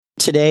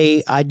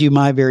Today, I do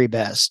my very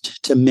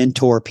best to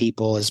mentor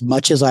people as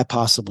much as I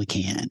possibly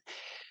can.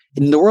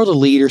 In the world of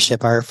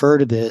leadership, I refer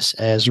to this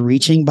as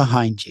reaching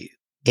behind you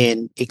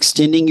and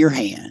extending your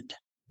hand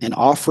and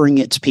offering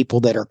it to people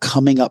that are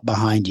coming up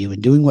behind you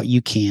and doing what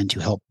you can to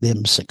help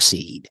them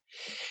succeed.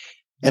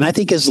 And I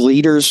think as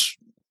leaders,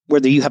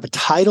 whether you have a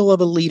title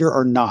of a leader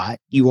or not,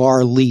 you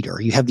are a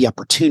leader. You have the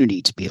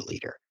opportunity to be a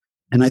leader.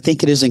 And I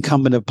think it is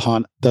incumbent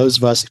upon those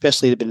of us,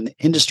 especially that have been in the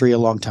industry a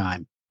long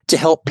time, to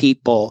help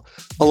people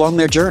along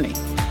their journey.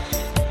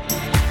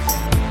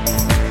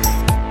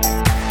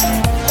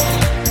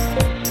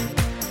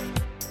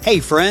 Hey,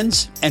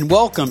 friends, and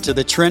welcome to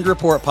the Trend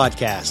Report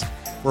podcast,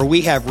 where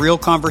we have real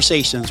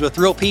conversations with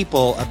real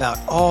people about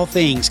all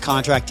things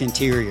contract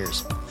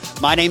interiors.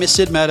 My name is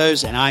Sid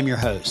Meadows, and I'm your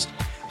host.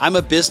 I'm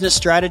a business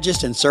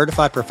strategist and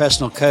certified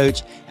professional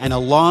coach and a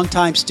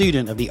longtime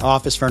student of the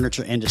office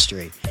furniture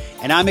industry.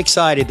 And I'm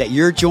excited that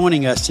you're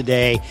joining us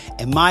today.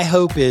 And my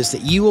hope is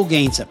that you will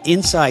gain some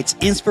insights,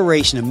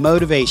 inspiration, and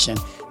motivation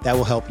that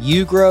will help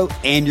you grow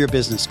and your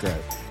business grow.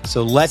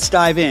 So let's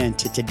dive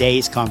into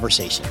today's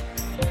conversation.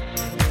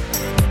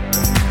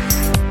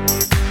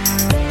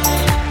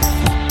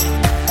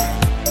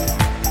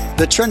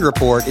 The Trend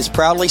Report is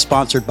proudly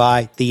sponsored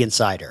by The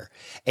Insider,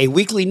 a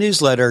weekly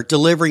newsletter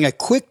delivering a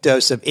quick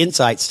dose of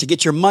insights to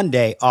get your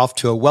Monday off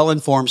to a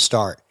well-informed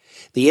start.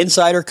 The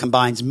Insider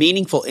combines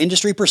meaningful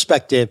industry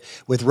perspective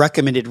with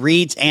recommended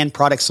reads and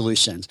product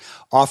solutions,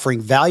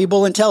 offering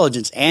valuable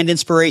intelligence and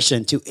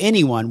inspiration to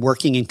anyone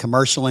working in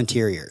commercial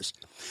interiors.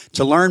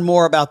 To learn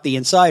more about The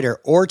Insider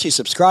or to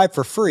subscribe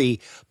for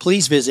free,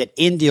 please visit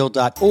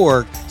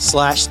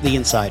ndeal.org/The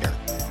Insider.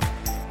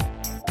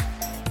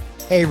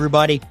 Hey,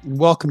 everybody.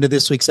 Welcome to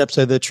this week's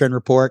episode of the Trend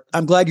Report.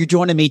 I'm glad you're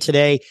joining me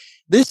today.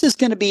 This is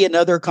going to be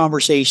another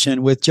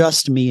conversation with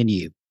just me and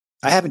you.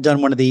 I haven't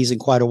done one of these in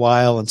quite a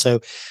while, and so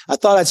I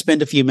thought I'd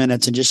spend a few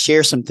minutes and just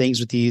share some things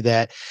with you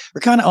that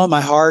are kind of on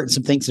my heart and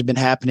some things that have been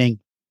happening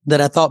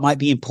that I thought might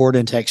be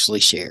important to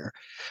actually share.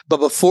 But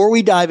before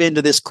we dive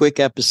into this quick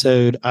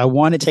episode, I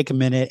want to take a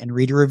minute and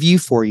read a review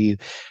for you.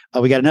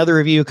 We got another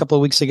review a couple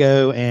of weeks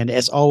ago, and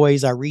as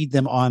always, I read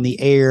them on the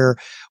air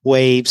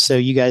waves so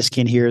you guys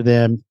can hear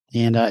them.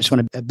 And I just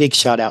want a big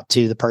shout out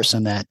to the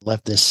person that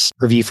left this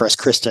review for us,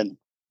 Kristen.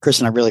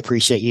 Kristen, I really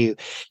appreciate you.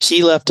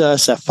 She left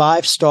us a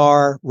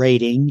 5-star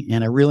rating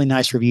and a really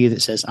nice review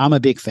that says, "I'm a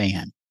big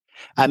fan.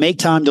 I make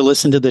time to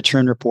listen to the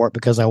Trend Report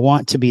because I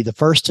want to be the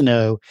first to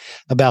know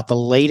about the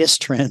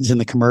latest trends in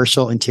the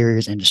commercial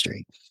interiors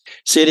industry.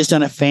 Sid has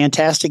done a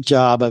fantastic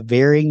job of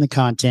varying the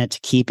content to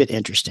keep it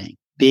interesting.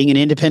 Being an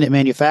independent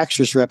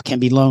manufacturer's rep can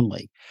be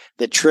lonely.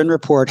 The Trend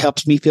Report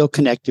helps me feel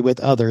connected with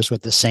others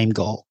with the same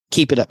goal.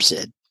 Keep it up,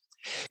 Sid."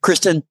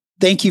 Kristen,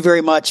 thank you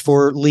very much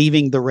for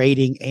leaving the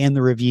rating and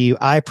the review.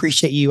 I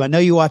appreciate you. I know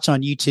you watch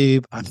on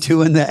YouTube. I'm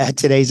doing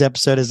today's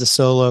episode as a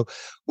solo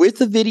with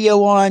the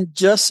video on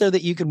just so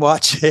that you can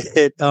watch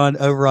it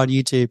over on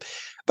YouTube.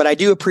 But I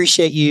do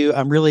appreciate you.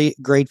 I'm really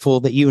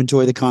grateful that you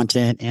enjoy the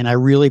content, and I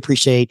really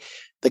appreciate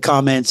the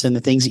comments and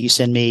the things that you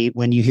send me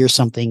when you hear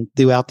something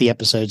throughout the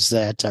episodes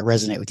that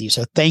resonate with you.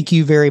 So thank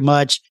you very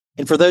much.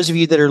 And for those of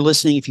you that are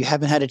listening, if you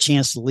haven't had a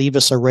chance to leave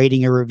us a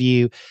rating or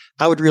review,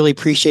 I would really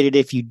appreciate it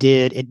if you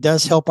did. It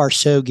does help our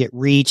show get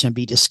reach and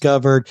be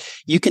discovered.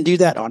 You can do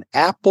that on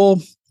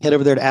Apple. Head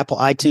over there to Apple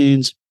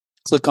iTunes,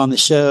 click on the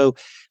show,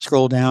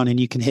 scroll down, and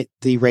you can hit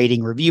the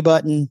rating review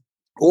button.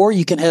 Or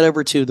you can head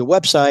over to the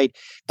website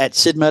at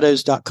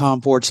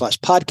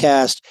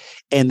sidmeadows.com/podcast.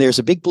 And there's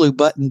a big blue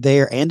button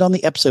there and on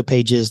the episode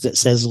pages that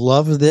says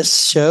 "Love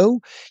this show."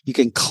 You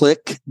can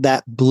click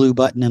that blue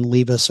button and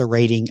leave us a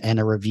rating and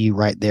a review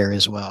right there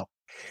as well.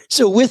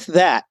 So with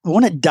that, I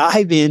want to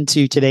dive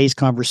into today's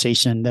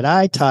conversation that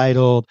I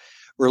titled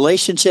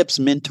Relationships,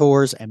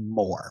 Mentors, and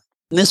More.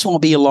 And this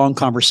won't be a long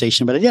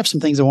conversation, but I do have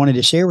some things I wanted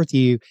to share with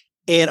you.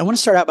 And I want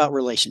to start out about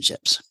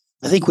relationships.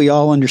 I think we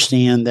all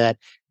understand that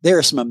there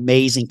are some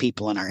amazing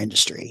people in our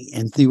industry.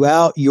 And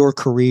throughout your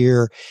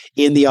career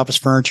in the office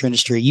furniture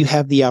industry, you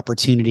have the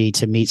opportunity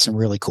to meet some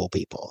really cool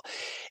people.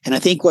 And I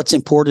think what's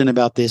important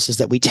about this is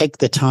that we take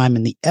the time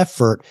and the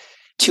effort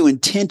to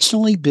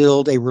intentionally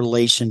build a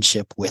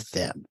relationship with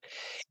them.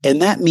 And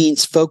that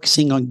means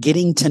focusing on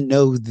getting to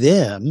know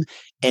them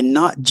and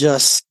not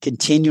just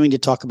continuing to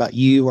talk about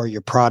you or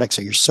your products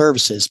or your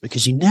services,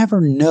 because you never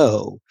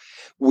know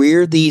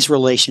where these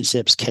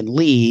relationships can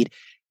lead.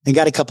 And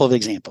got a couple of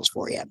examples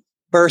for you.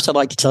 First, I'd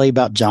like to tell you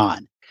about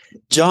John.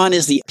 John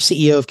is the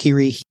CEO of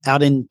Kiri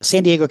out in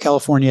San Diego,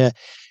 California.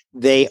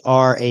 They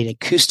are an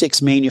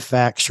acoustics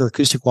manufacturer,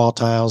 acoustic wall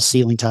tiles,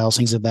 ceiling tiles,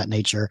 things of that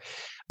nature.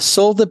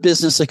 Sold the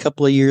business a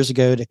couple of years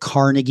ago to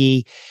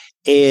Carnegie.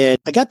 And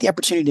I got the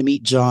opportunity to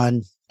meet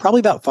John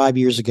probably about 5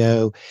 years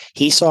ago.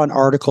 He saw an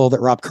article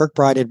that Rob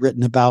Kirkbride had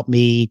written about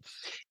me,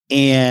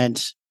 and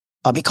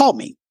he called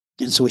me.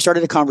 And so we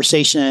started a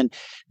conversation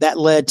that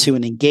led to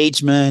an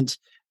engagement.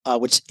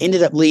 which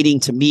ended up leading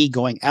to me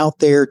going out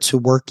there to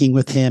working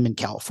with him in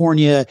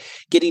California,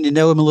 getting to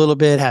know him a little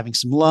bit, having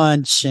some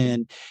lunch,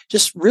 and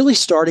just really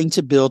starting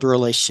to build a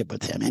relationship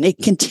with him. And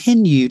it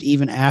continued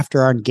even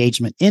after our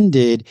engagement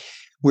ended,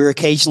 where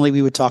occasionally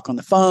we would talk on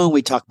the phone.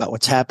 We talk about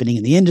what's happening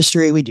in the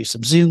industry. We do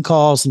some Zoom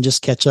calls and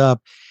just catch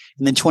up.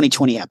 And then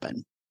 2020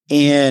 happened.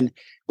 And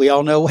we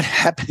all know what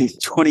happened in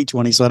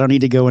 2020, so I don't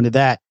need to go into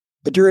that.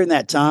 But during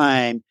that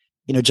time,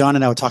 John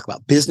and I would talk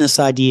about business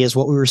ideas,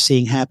 what we were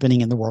seeing happening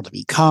in the world of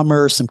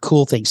e-commerce, some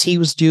cool things he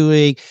was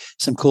doing,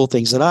 some cool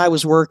things that I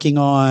was working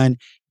on. And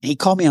he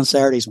called me on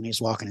Saturdays when he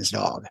was walking his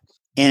dog.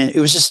 And it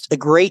was just a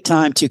great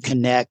time to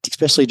connect,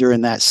 especially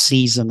during that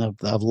season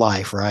of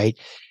life, right?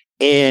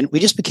 And we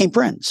just became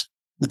friends.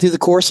 And through the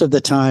course of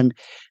the time,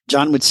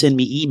 John would send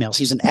me emails.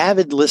 He's an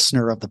avid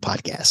listener of the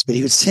podcast, but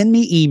he would send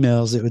me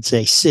emails that would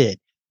say, Sid,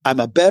 I'm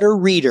a better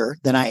reader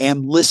than I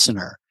am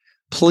listener.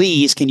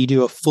 Please, can you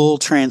do a full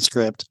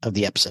transcript of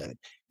the episode?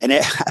 And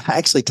I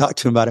actually talked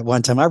to him about it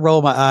one time. I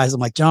rolled my eyes.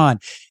 I'm like, John,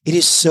 it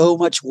is so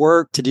much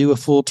work to do a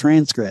full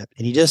transcript.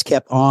 And he just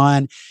kept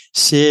on,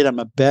 Sid, I'm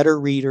a better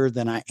reader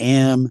than I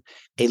am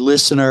a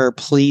listener.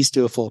 Please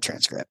do a full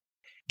transcript.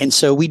 And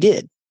so we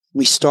did.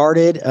 We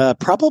started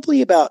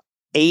probably about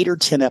 8 or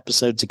 10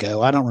 episodes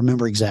ago. I don't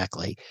remember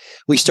exactly.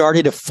 We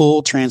started a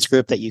full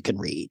transcript that you can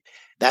read.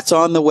 That's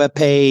on the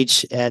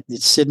webpage at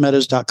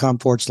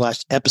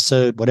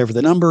sidmeadows.com/episode, whatever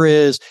the number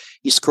is.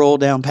 You scroll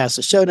down past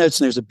the show notes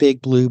and there's a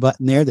big blue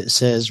button there that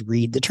says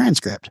read the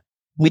transcript.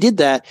 We did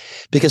that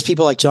because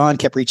people like John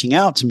kept reaching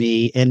out to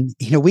me and,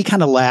 we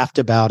kind of laughed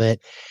about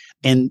it.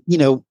 And,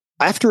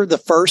 after the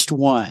first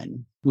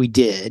one we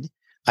did,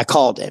 I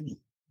called him.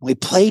 We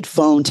played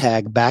phone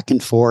tag back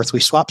and forth.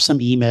 We swapped some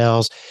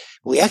emails.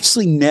 We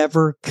actually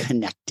never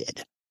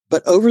connected.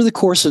 But over the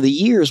course of the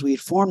years, we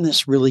had formed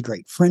this really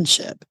great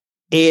friendship.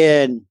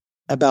 And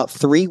about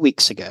 3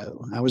 weeks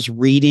ago, I was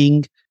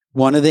reading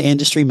one of the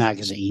industry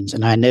magazines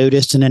and I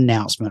noticed an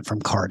announcement from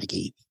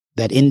Carnegie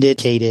that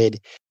indicated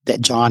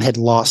that John had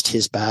lost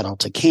his battle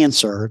to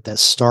cancer that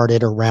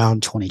started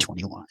around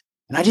 2021.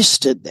 And I just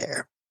stood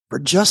there for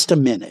just a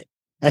minute.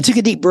 I took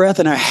a deep breath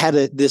and I had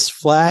this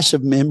flash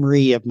of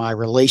memory of my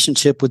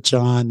relationship with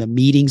John, the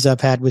meetings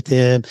I've had with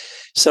him,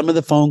 some of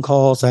the phone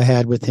calls I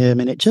had with him.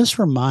 And it just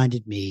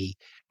reminded me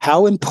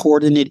how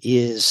important it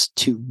is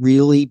to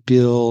really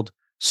build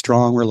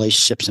strong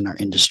relationships in our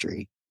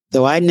industry.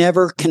 Though I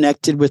never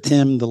connected with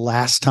him the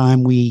last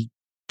time we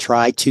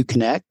tried to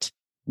connect,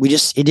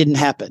 it didn't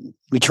happen.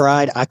 We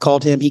tried, I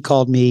called him, he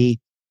called me,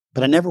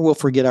 but I never will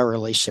forget our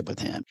relationship with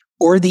him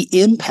or the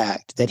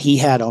impact that he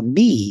had on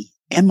me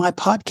and my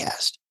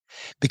podcast.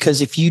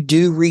 Because if you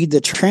do read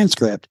the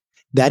transcript,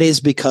 that is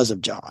because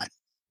of John.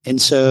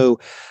 And so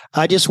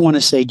I just want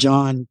to say,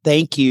 John,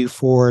 thank you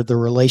for the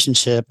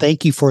relationship.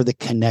 Thank you for the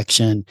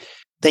connection.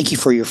 Thank you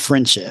for your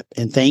friendship.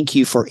 And thank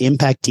you for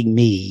impacting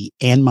me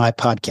and my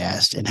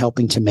podcast and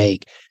helping to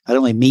make not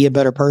only me a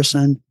better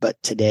person,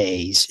 but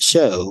today's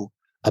show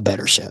a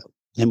better show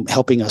and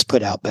helping us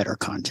put out better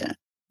content.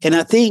 And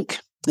I think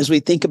as we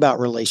think about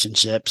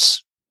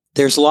relationships,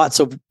 there's lots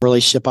of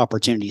relationship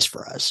opportunities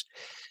for us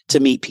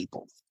to meet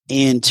people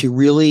and to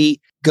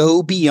really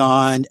go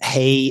beyond,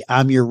 hey,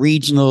 I'm your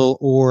regional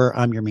or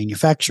I'm your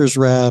manufacturer's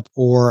rep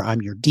or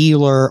I'm your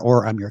dealer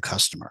or I'm your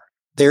customer.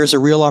 There's a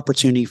real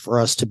opportunity for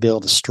us to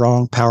build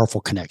strong,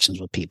 powerful connections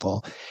with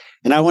people.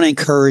 And I want to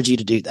encourage you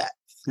to do that.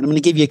 And I'm going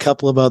to give you a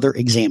couple of other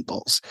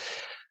examples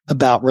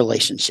about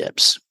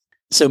relationships.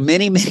 So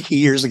many, many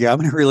years ago, I'm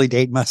going to really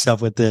date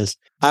myself with this.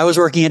 I was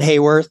working at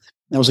Hayworth.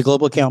 I was a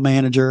global account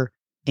manager.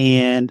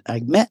 And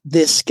I met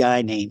this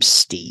guy named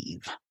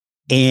Steve.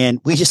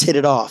 And we just hit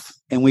it off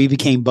and we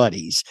became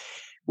buddies.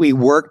 We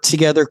worked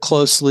together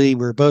closely.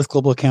 We were both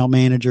global account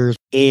managers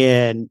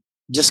and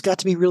just got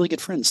to be really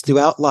good friends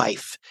throughout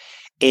life.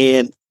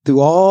 And through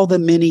all the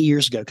many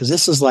years ago, because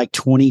this is like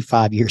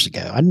 25 years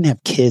ago, I didn't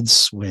have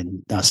kids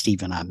when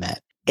Steve and I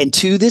met. And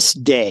to this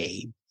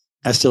day,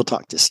 I still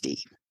talk to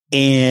Steve.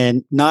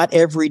 And not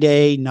every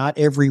day, not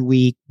every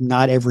week,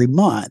 not every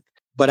month,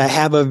 but I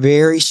have a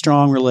very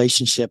strong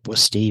relationship with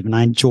Steve. And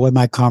I enjoy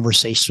my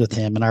conversations with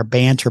him and our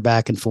banter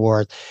back and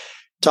forth,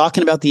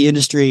 talking about the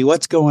industry,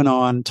 what's going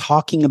on,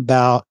 talking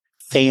about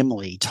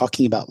family,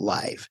 talking about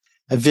life.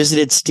 I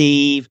visited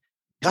Steve.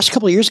 Gosh, a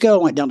couple of years ago,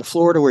 I went down to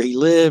Florida where he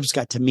lives,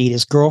 got to meet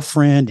his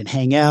girlfriend and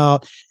hang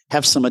out,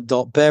 have some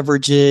adult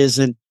beverages.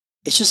 And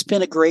it's just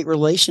been a great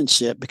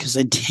relationship because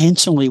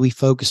intentionally we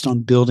focused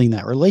on building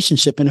that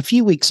relationship. And a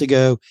few weeks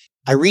ago,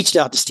 I reached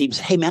out to Steve and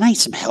said, hey, man, I need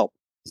some help.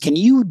 Can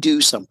you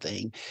do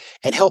something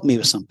and help me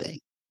with something?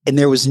 And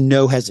there was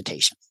no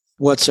hesitation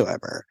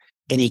whatsoever.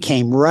 And he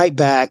came right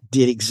back,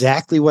 did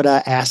exactly what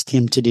I asked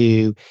him to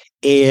do,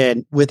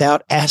 and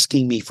without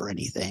asking me for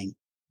anything.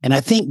 And I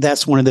think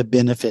that's one of the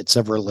benefits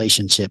of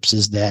relationships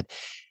is that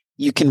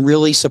you can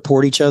really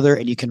support each other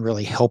and you can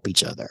really help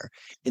each other.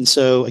 And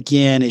so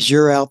again, as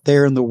you're out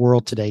there in the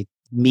world today,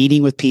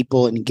 meeting with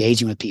people and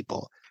engaging with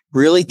people,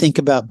 really think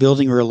about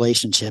building a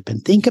relationship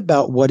and think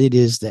about what it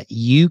is that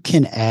you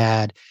can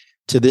add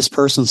to this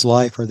person's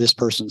life or this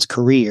person's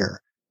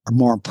career or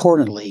more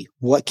importantly,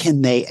 what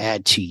can they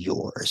add to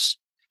yours?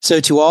 So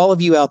to all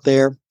of you out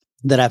there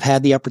that I've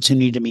had the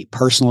opportunity to meet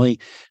personally,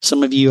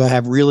 some of you I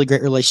have really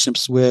great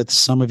relationships with,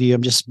 some of you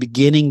I'm just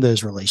beginning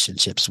those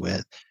relationships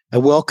with. I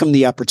welcome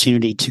the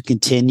opportunity to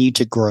continue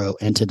to grow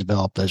and to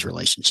develop those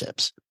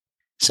relationships.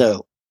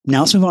 So now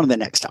let's move on to the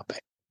next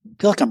topic. I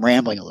feel like I'm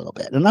rambling a little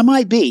bit, and I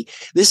might be.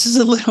 This is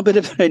a little bit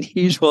of an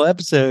unusual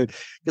episode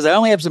because I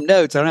only have some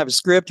notes. I don't have a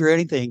script or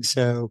anything.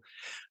 So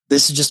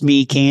this is just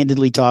me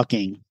candidly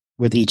talking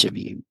with each of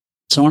you.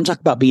 So I want to talk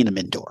about being a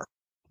mentor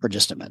for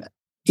just a minute.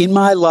 In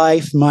my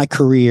life, my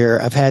career,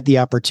 I've had the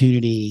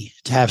opportunity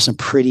to have some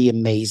pretty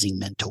amazing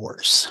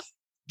mentors,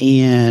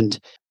 and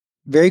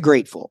very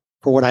grateful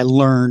for what I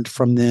learned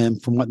from them,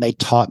 from what they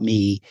taught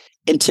me.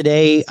 And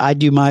today I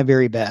do my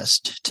very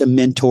best to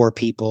mentor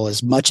people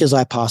as much as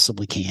I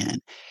possibly can.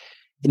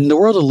 In the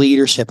world of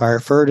leadership, I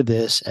refer to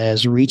this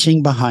as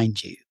reaching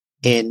behind you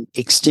and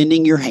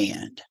extending your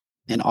hand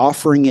and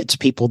offering it to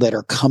people that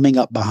are coming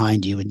up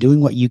behind you and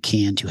doing what you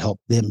can to help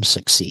them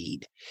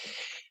succeed.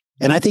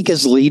 And I think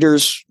as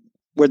leaders,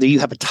 whether you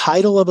have a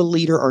title of a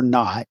leader or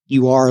not,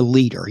 you are a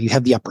leader. You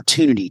have the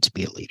opportunity to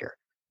be a leader.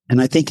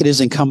 And I think it is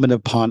incumbent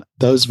upon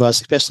those of us,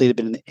 especially that have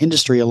been in the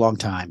industry a long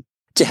time,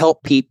 to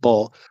help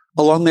people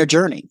along their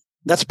journey.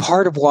 That's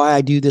part of why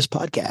I do this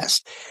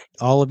podcast.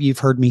 All of you have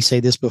heard me say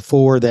this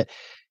before, that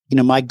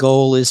my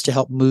goal is to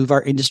help move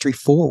our industry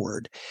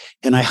forward.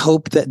 And I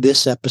hope that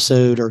this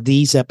episode or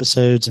these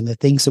episodes and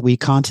the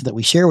content that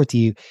we share with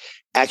you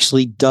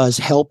actually does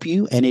help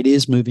you, and it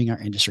is moving our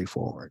industry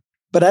forward.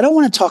 But I don't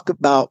want to talk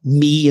about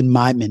me and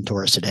my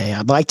mentors today.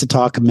 I'd like to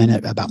talk a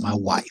minute about my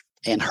wife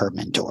and her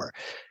mentor.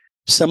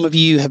 Some of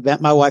you have met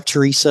my wife,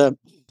 Teresa.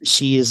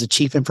 She is a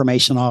chief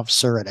information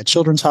officer at a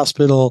children's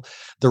hospital,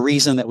 the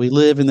reason that we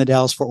live in the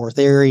Dallas-Fort Worth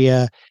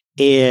area.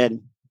 And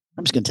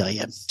I'm just going to tell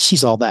you,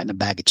 she's all that in a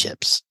bag of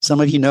chips.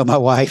 Some of you know my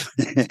wife.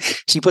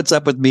 She puts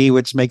up with me,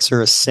 which makes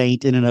her a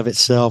saint in and of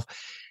itself.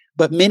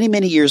 But many,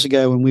 many years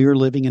ago, when we were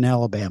living in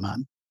Alabama,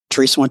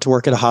 Teresa went to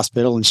work at a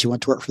hospital, and she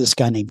went to work for this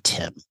guy named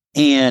Tim.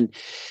 And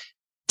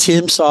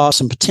Tim saw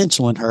some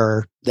potential in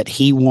her that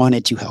he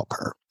wanted to help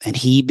her, and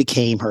he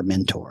became her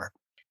mentor.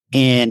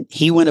 And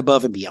he went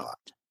above and beyond.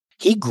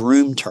 He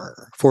groomed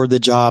her for the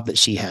job that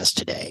she has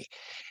today.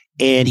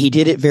 And he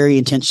did it very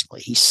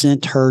intentionally. He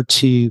sent her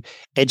to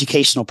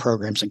educational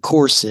programs and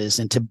courses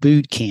and to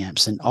boot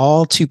camps, and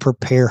all to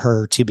prepare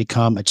her to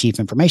become a chief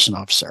information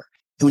officer.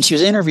 And when she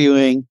was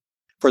interviewing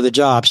for the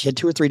job, she had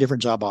 2 or 3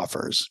 different job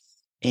offers.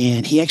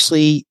 And he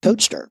actually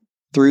coached her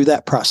through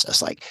that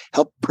process, like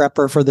helped prep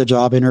her for the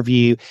job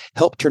interview,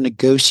 helped her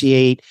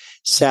negotiate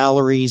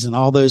salaries and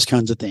all those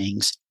kinds of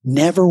things.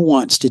 Never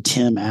once did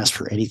Tim ask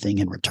for anything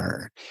in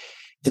return.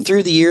 And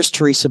through the years,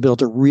 Teresa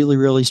built a really,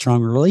 really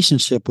strong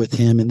relationship with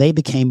him, and they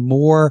became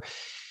more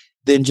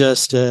than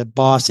just a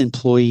boss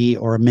employee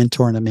or a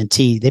mentor and a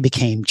mentee. They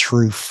became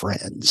true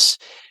friends.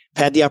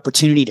 I've had the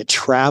opportunity to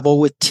travel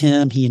with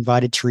Tim. He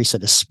invited Teresa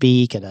to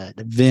speak at an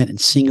event in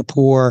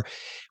Singapore.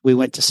 We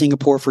went to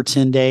Singapore for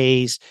 10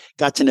 days,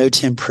 got to know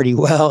Tim pretty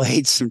well,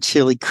 ate some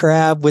chili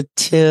crab with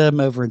Tim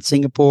over in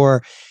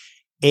Singapore.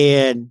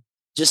 And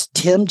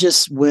Tim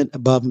just went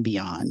above and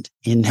beyond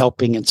in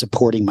helping and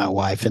supporting my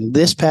wife. And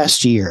this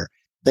past year,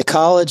 the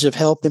College of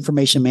Health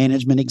Information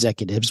Management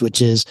Executives,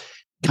 which is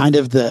kind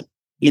of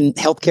in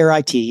healthcare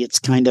IT, it's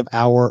kind of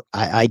our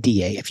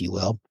IDA, if you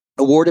will,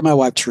 awarded my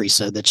wife,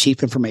 Teresa, the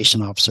Chief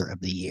Information Officer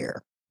of the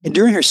Year. And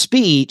during her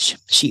speech,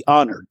 she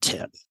honored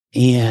Tim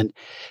and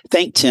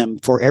thanked him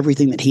for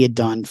everything that he had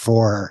done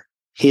for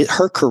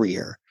her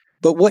career.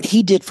 But what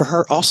he did for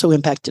her also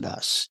impacted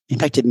us,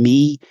 impacted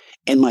me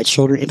and my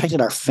children, impacted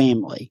our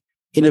family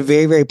in a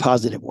very, very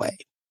positive way.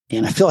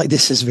 And I feel like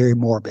this is very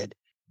morbid.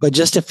 But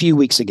just a few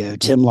weeks ago,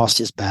 Tim lost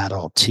his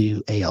battle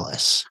to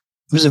ALS.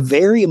 It was a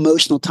very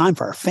emotional time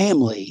for our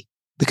family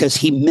because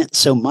he meant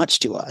so much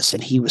to us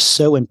and he was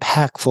so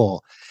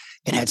impactful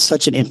and had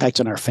such an impact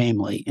on our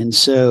family. And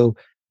so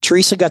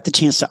Teresa got the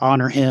chance to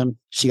honor him.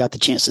 She got the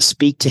chance to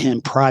speak to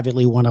him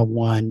privately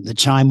one-on-one. The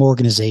Chime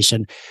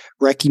organization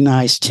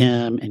recognized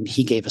him, and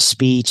he gave a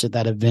speech at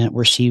that event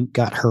where she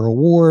got her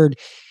award.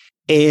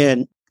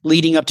 And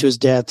leading up to his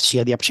death, she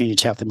had the opportunity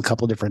to chat with him a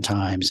couple of different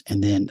times.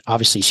 And then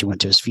obviously she went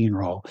to his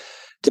funeral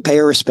to pay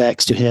her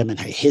respects to him and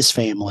his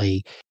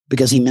family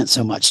because he meant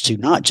so much to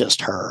not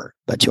just her,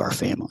 but to our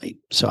family.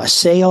 So I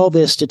say all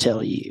this to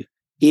tell you,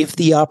 if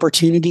the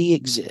opportunity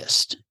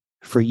exists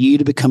for you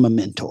to become a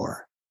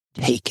mentor,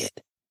 take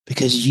it,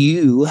 because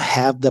you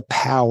have the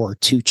power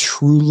to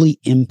truly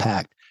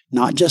impact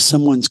not just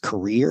someone's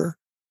career,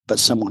 but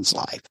someone's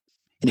life.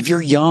 And if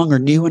you're young or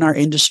new in our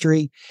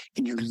industry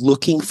and you're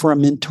looking for a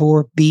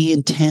mentor, be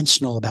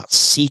intentional about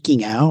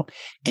seeking out,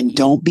 and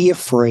don't be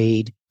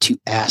afraid to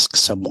ask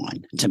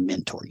someone to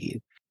mentor you,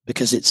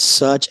 because it's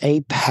such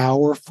a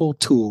powerful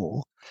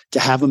tool to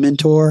have a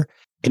mentor.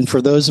 And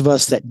for those of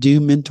us that do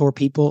mentor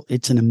people,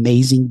 it's an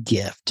amazing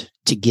gift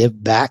to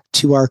give back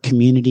to our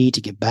community,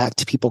 to give back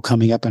to people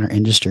coming up in our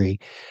industry.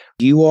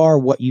 You are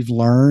what you've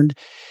learned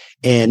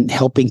and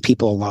helping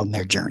people along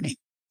their journey.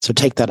 So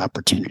take that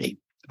opportunity.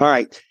 All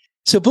right.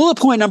 So bullet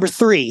point number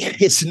 3,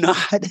 it's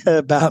not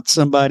about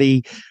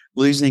somebody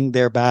losing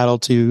their battle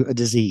to a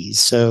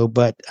disease.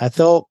 But I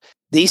felt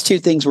these 2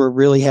 things were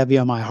really heavy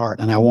on my heart,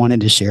 and I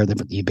wanted to share them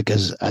with you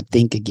because I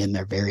think, again,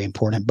 they're very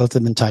important. Both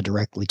of them tie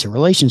directly to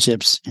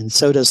relationships, and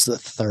so does the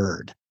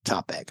third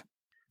topic.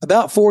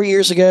 About 4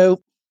 years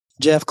ago,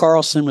 Jeff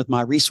Carlson with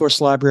my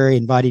resource library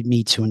invited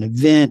me to an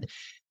event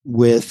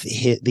with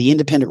the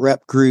independent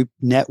rep group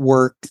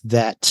network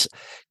that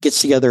gets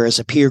together as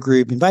a peer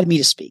group, invited me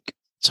to speak.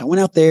 So I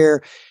went out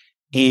there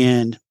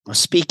and was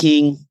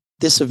speaking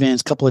this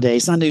event a couple of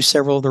days. I knew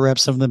several of the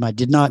reps, some of them I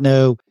did not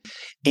know.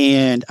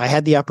 And I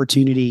had the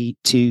opportunity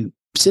to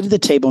sit at the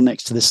table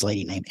next to this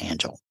lady named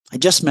Angel. I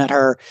just met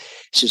her.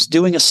 She was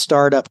doing a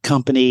startup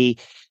company.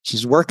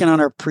 She's working on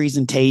her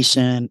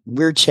presentation.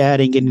 We're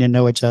chatting, getting to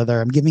know each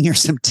other. I'm giving her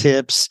some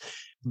tips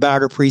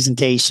about her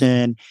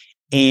presentation.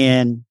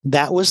 And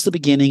that was the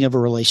beginning of a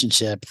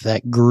relationship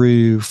that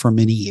grew for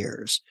many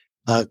years.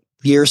 A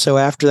year or so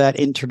after that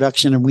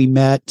introduction, and we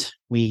met,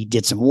 we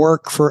did some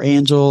work for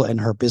Angel and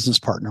her business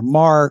partner,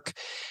 Mark,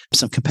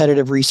 some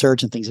competitive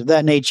research and things of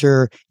that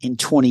nature. In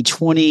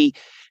 2020,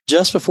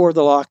 just before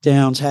the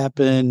lockdowns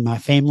happened, my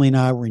family and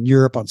I were in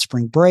Europe on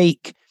spring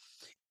break.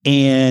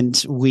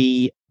 And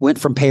we went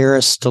from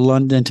Paris to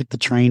London, took the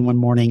train one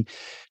morning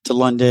to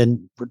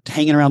London. We're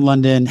hanging around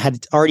London,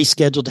 had already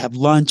scheduled to have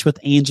lunch with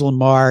Angel and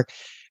Mark,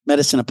 met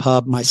us in a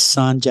pub. My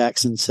son,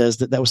 Jackson, says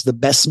that was the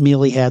best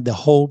meal he had the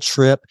whole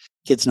trip.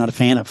 Kid's not a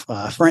fan of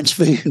French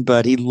food,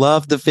 but he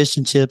loved the fish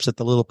and chips at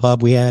the little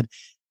pub we had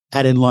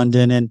in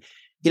London. And,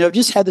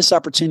 just had this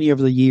opportunity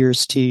over the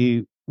years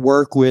to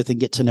work with and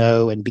get to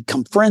know and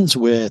become friends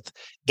with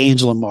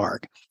Angel and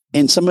Mark.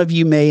 And some of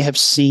you may have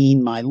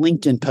seen my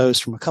LinkedIn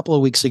post from a couple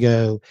of weeks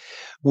ago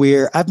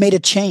where I've made a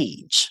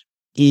change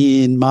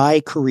in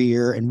my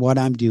career and what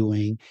I'm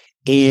doing.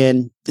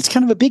 And it's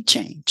kind of a big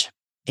change.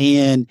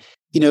 And,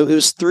 it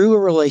was through a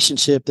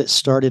relationship that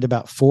started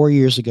about 4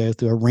 years ago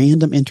through a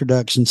random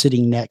introduction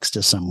sitting next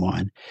to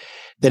someone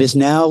that has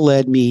now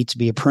led me to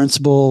be a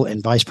principal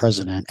and vice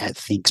president at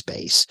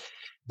ThinkSpace,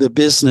 the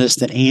business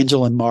that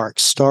Angel and Mark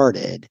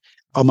started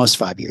almost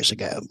 5 years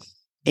ago.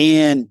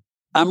 And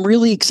I'm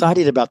really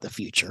excited about the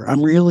future.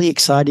 I'm really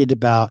excited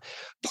about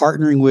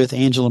partnering with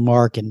Angel and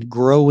Mark and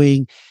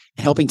growing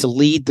and helping to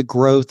lead the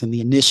growth and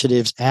the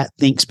initiatives at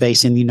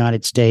ThinkSpace in the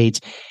United States.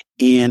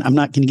 And I'm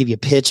not going to give you a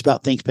pitch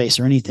about ThinkSpace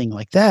or anything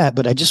like that,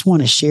 but I just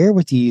want to share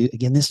with you,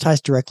 again, this ties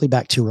directly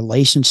back to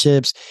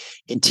relationships,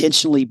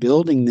 intentionally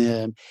building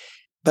them.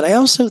 But I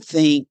also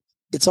think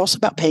it's also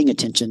about paying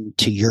attention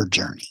to your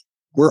journey.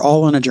 We're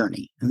all on a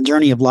journey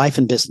of life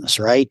and business,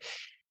 right?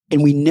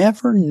 And we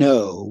never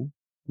know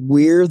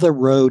where the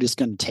road is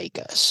going to take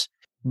us.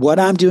 What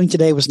I'm doing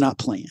today was not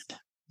planned.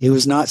 It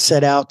was not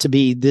set out to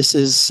be,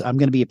 I'm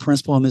going to be a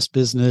principal in this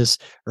business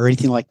or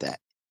anything like that.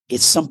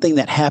 It's something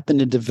that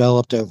happened and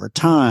developed over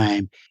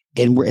time.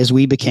 And as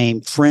we became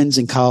friends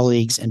and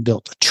colleagues and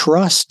built a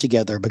trust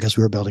together because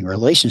we were building a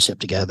relationship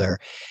together.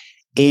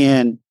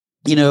 And,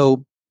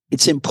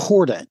 it's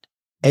important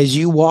as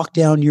you walk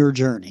down your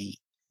journey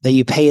that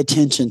you pay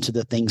attention to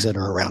the things that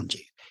are around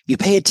you. You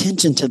pay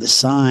attention to the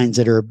signs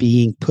that are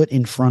being put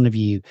in front of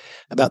you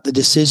about the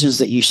decisions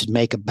that you should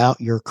make about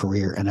your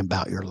career and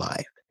about your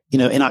life.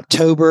 In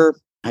October,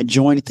 I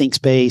joined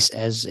ThinkSpace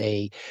as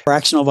a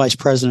fractional vice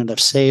president of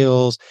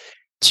sales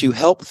to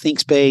help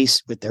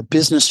ThinkSpace with their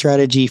business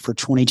strategy for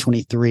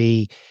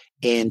 2023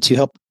 and to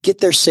help get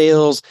their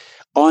sales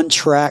on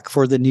track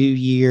for the new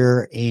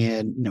year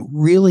and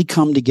really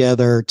come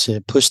together to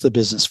push the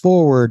business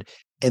forward.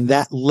 And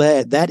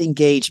that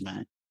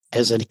engagement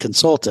as a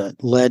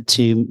consultant led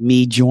to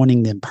me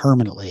joining them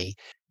permanently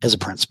as a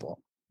principal.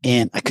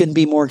 And I couldn't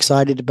be more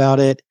excited about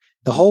it.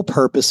 The whole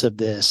purpose of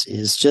this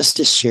is just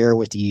to share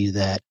with you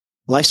that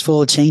life's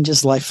full of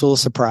changes, life's full of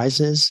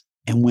surprises.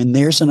 And when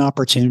there's an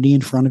opportunity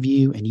in front of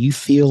you and you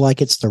feel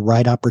like it's the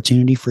right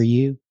opportunity for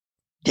you,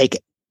 take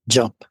it,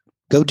 jump,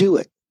 go do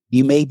it.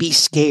 You may be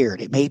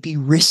scared. It may be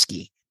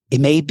risky.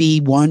 It may be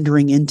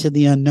wandering into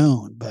the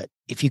unknown. But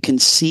if you can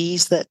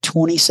seize that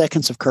 20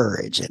 seconds of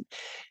courage and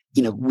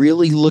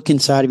really look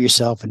inside of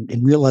yourself and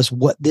realize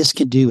what this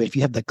can do. If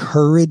you have the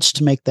courage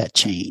to make that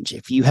change,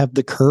 if you have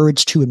the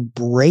courage to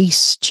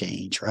embrace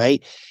change,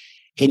 right?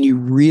 And you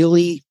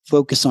really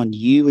focus on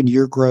you and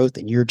your growth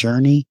and your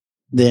journey,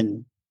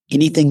 then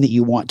anything that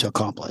you want to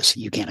accomplish,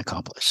 you can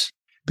accomplish.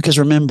 Because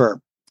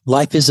remember,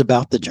 life is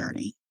about the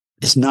journey.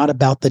 It's not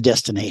about the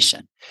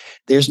destination.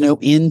 There's no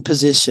end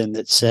position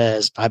that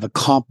says, I've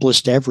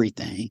accomplished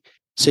everything.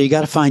 So you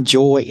got to find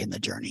joy in the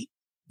journey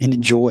and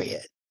enjoy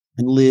it.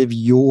 And live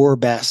your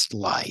best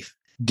life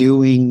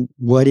doing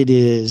what it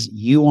is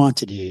you want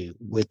to do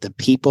with the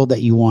people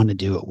that you want to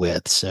do it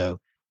with. So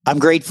I'm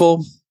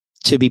grateful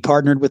to be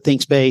partnered with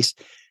ThinkSpace,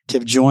 to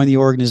have joined the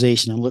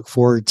organization, and look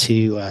forward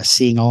to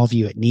seeing all of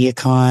you at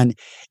NeoCon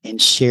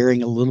and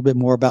sharing a little bit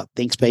more about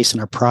ThinkSpace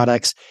and our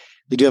products.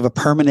 We do have a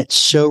permanent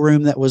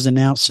showroom that was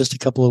announced just a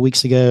couple of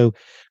weeks ago,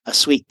 a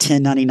suite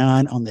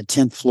 1099 on the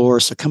 10th floor.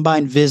 So come by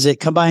and visit,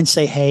 come by and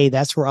say, hey,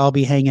 that's where I'll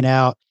be hanging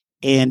out.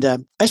 And I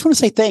just want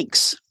to say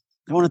thanks.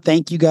 I want to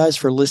thank you guys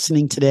for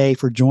listening today,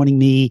 for joining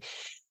me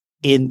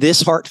in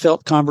this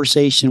heartfelt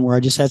conversation where I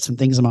just had some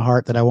things in my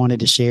heart that I wanted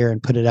to share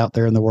and put it out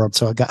there in the world.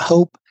 So I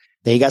hope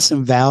that you got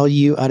some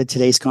value out of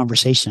today's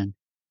conversation.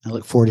 I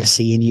look forward to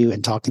seeing you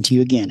and talking to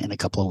you again in a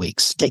couple of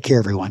weeks. Take care,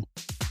 everyone.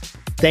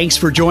 Thanks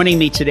for joining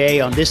me today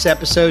on this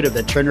episode of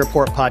the Trend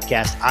Report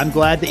podcast. I'm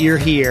glad that you're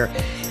here,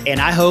 and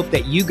I hope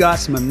that you got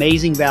some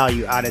amazing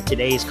value out of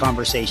today's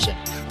conversation.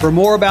 For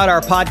more about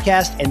our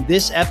podcast and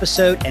this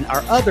episode and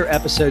our other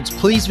episodes,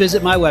 please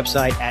visit my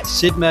website at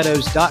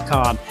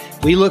sidmeadows.com.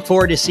 We look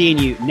forward to seeing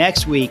you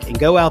next week, and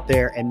go out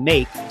there and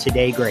make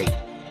today great.